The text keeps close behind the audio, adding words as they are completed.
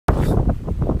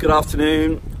Good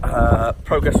afternoon.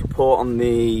 Progress report on the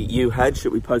yew hedge that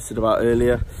we posted about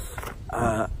earlier.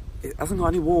 It hasn't got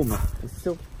any warmer. It's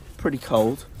still pretty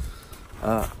cold.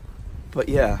 But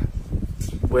yeah,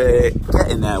 we're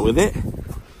getting there with it.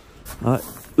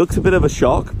 Looks a bit of a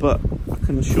shock, but I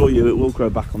can assure you it will grow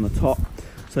back on the top.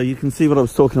 So you can see what I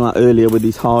was talking about earlier with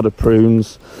these harder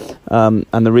prunes. And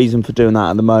the reason for doing that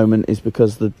at the moment is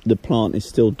because the plant is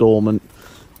still dormant.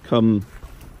 Come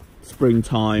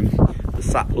springtime, the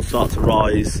sap will start to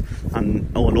rise and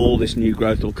all this new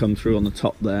growth will come through on the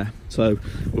top there. So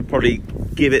we'll probably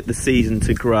give it the season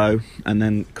to grow and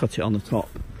then cut it on the top.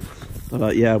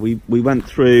 But yeah, we went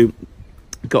through,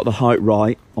 got the height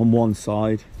right on one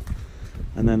side,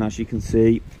 and then as you can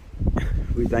see,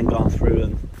 we've then gone through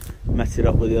and met it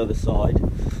up with the other side.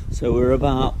 So we're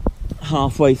about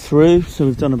halfway through, so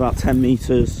we've done about 10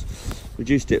 meters,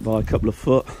 reduced it by a couple of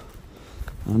foot.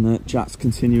 And Jack's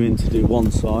continuing to do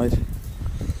one side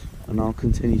and I'll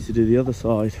continue to do the other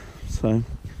side. So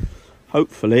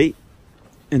hopefully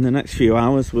in the next few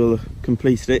hours we'll have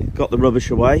completed it, got the rubbish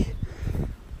away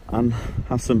and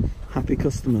have some happy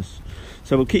customers.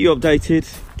 So we'll keep you updated,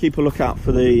 keep a lookout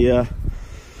for the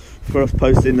for us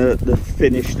posting the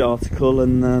finished article,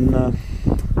 and then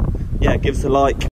yeah, give us a like.